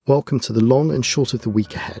Welcome to the Long and Short of the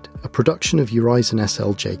Week Ahead, a production of Eurizon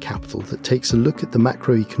SLJ Capital that takes a look at the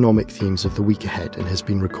macroeconomic themes of the week ahead and has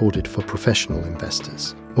been recorded for professional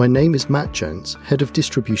investors. My name is Matt Jones, Head of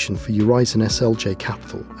Distribution for Eurizon SLJ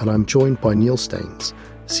Capital, and I'm joined by Neil Staines,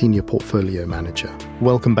 Senior Portfolio Manager.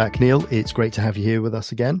 Welcome back, Neil. It's great to have you here with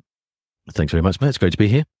us again. Thanks very much, Matt. It's great to be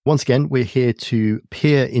here. Once again, we're here to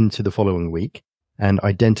peer into the following week and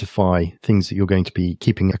identify things that you're going to be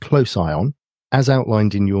keeping a close eye on. As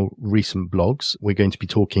outlined in your recent blogs, we're going to be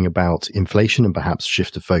talking about inflation and perhaps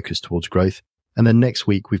shift of focus towards growth. And then next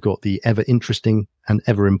week, we've got the ever interesting and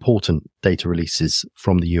ever important data releases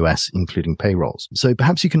from the US, including payrolls. So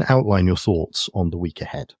perhaps you can outline your thoughts on the week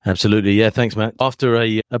ahead. Absolutely. Yeah, thanks, Matt. After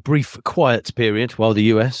a brief quiet period while the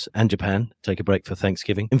US and Japan take a break for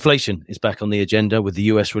Thanksgiving, inflation is back on the agenda with the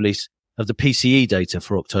US release of the PCE data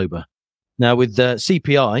for October. Now, with the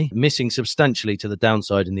CPI missing substantially to the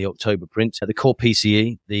downside in the October print, the core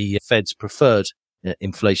PCE, the Fed's preferred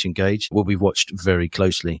inflation gauge, will be watched very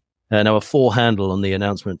closely. Now, a 4 handle on the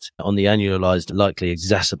announcement on the annualized likely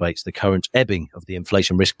exacerbates the current ebbing of the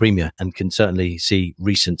inflation risk premium and can certainly see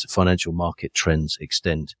recent financial market trends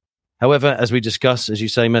extend. However, as we discuss, as you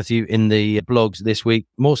say, Matthew, in the blogs this week,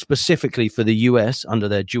 more specifically for the US under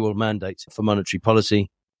their dual mandate for monetary policy,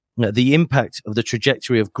 the impact of the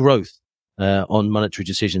trajectory of growth on monetary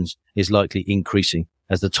decisions is likely increasing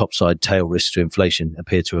as the topside tail risks to inflation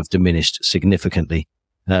appear to have diminished significantly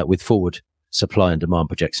with forward supply and demand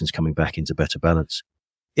projections coming back into better balance.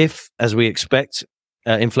 If, as we expect,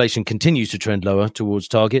 inflation continues to trend lower towards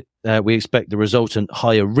target, we expect the resultant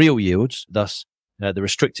higher real yields, thus the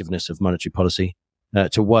restrictiveness of monetary policy,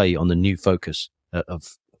 to weigh on the new focus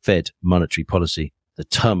of Fed monetary policy, the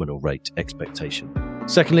terminal rate expectation.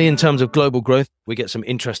 Secondly, in terms of global growth, we get some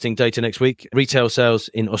interesting data next week. Retail sales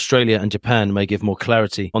in Australia and Japan may give more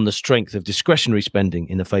clarity on the strength of discretionary spending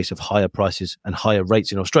in the face of higher prices and higher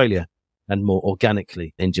rates in Australia, and more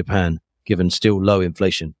organically in Japan, given still low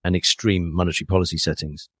inflation and extreme monetary policy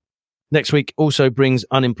settings. Next week also brings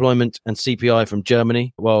unemployment and CPI from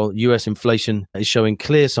Germany. While US inflation is showing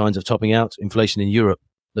clear signs of topping out, inflation in Europe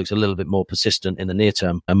looks a little bit more persistent in the near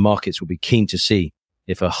term, and markets will be keen to see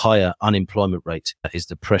if a higher unemployment rate is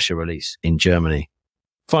the pressure release in Germany.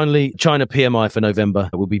 Finally, China PMI for November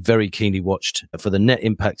will be very keenly watched for the net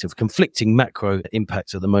impact of conflicting macro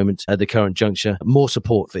impacts at the moment at the current juncture, more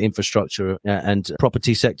support for infrastructure and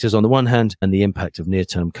property sectors on the one hand, and the impact of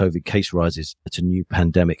near-term COVID case rises to new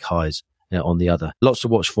pandemic highs on the other. Lots to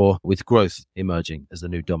watch for, with growth emerging as the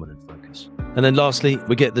new dominant focus. And then lastly,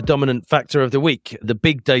 we get the dominant factor of the week. The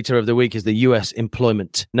big data of the week is the US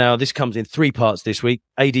employment. Now, this comes in 3 parts this week.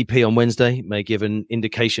 ADP on Wednesday may give an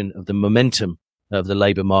indication of the momentum of the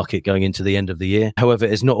labour market going into the end of the year. However,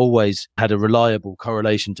 it's not always had a reliable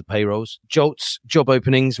correlation to payrolls. JOLTS job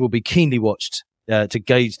openings will be keenly watched to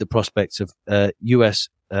gauge the prospects of US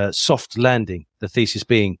soft landing, the thesis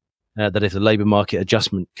being that if the labour market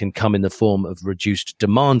adjustment can come in the form of reduced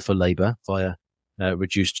demand for labour via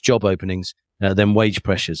reduced job openings, then wage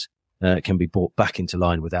pressures can be brought back into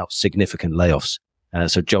line without significant layoffs.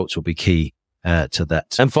 So JOLTS will be key to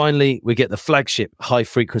that. And finally, we get the flagship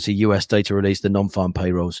high-frequency US data release, the non-farm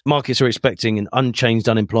payrolls. Markets are expecting an unchanged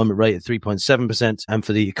unemployment rate at 3.7% and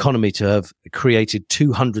for the economy to have created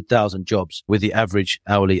 200,000 jobs, with the average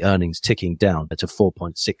hourly earnings ticking down to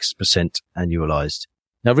 4.6% annualized.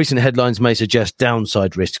 Now, recent headlines may suggest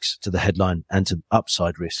downside risks to the headline and to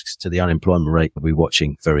upside risks to the unemployment rate. We'll be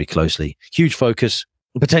watching very closely. Huge focus,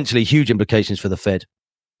 potentially huge implications for the Fed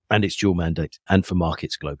and its dual mandate and for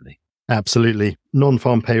markets globally. Absolutely.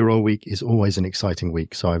 Non-farm payroll week is always an exciting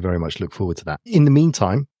week, so I very much look forward to that. In the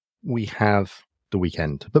meantime, we have the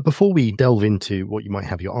weekend. But before we delve into what you might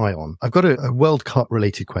have your eye on, I've got a World Cup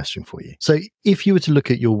related question for you. So if you were to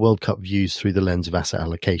look at your World Cup views through the lens of asset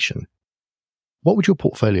allocation, what would your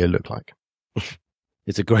portfolio look like?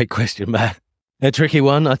 It's a great question, Matt. A tricky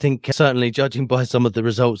one. I think certainly judging by some of the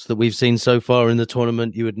results that we've seen so far in the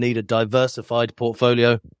tournament, you would need a diversified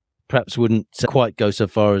portfolio. Perhaps wouldn't quite go so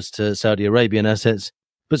far as to Saudi Arabian assets,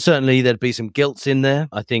 but certainly there'd be some gilts in there.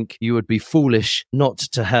 I think you would be foolish not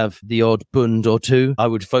to have the odd bund or two. I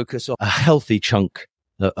would focus on a healthy chunk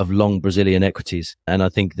of long Brazilian equities. And I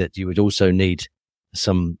think that you would also need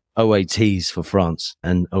some OATs for France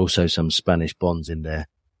and also some Spanish bonds in there.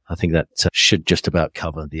 I think that should just about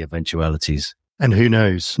cover the eventualities. And who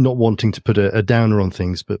knows, not wanting to put a downer on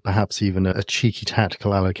things, but perhaps even a cheeky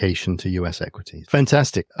tactical allocation to US equities.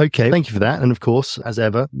 Fantastic. Okay, thank you for that. And of course, as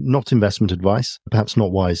ever, not investment advice, perhaps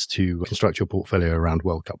not wise to construct your portfolio around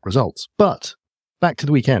World Cup results. But back to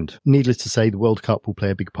the weekend. Needless to say, the World Cup will play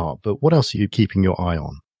a big part. But what else are you keeping your eye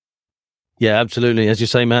on? Yeah, absolutely. As you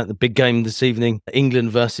say, Matt, the big game this evening, England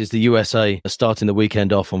versus the USA, starting the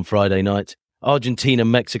weekend off on Friday night. Argentina,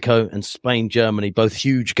 Mexico, and Spain, Germany, both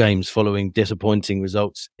huge games following disappointing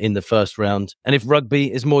results in the first round. And if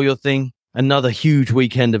rugby is more your thing, another huge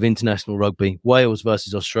weekend of international rugby, Wales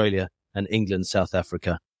versus Australia and England, South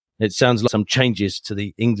Africa. It sounds like some changes to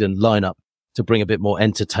the England lineup to bring a bit more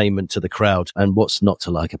entertainment to the crowd. And what's not to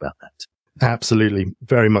like about that? Absolutely.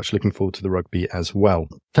 Very much looking forward to the rugby as well.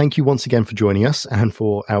 Thank you once again for joining us and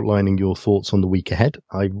for outlining your thoughts on the week ahead.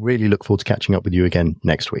 I really look forward to catching up with you again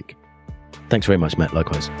next week. Thanks very much, Matt.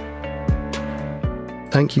 Likewise.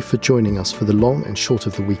 Thank you for joining us for the long and short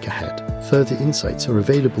of the week ahead. Further insights are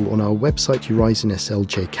available on our website,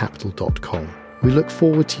 horizonSLJcapital.com. We look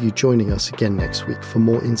forward to you joining us again next week for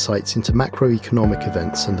more insights into macroeconomic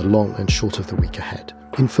events and the long and short of the week ahead.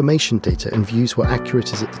 Information, data and views were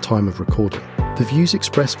accurate as at the time of recording. The views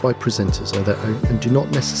expressed by presenters are their own and do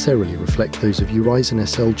not necessarily reflect those of Horizon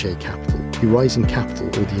SLJ Capital, Horizon Capital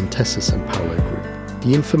or the Intesa Sanpaolo Group.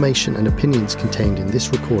 The information and opinions contained in this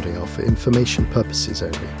recording are for information purposes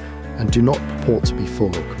only and do not purport to be full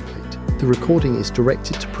or complete. The recording is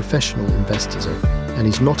directed to professional investors only and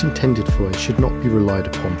is not intended for and should not be relied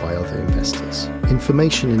upon by other investors.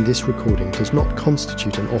 Information in this recording does not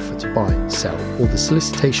constitute an offer to buy, sell, or the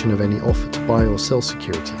solicitation of any offer to buy or sell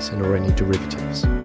securities and or any derivatives.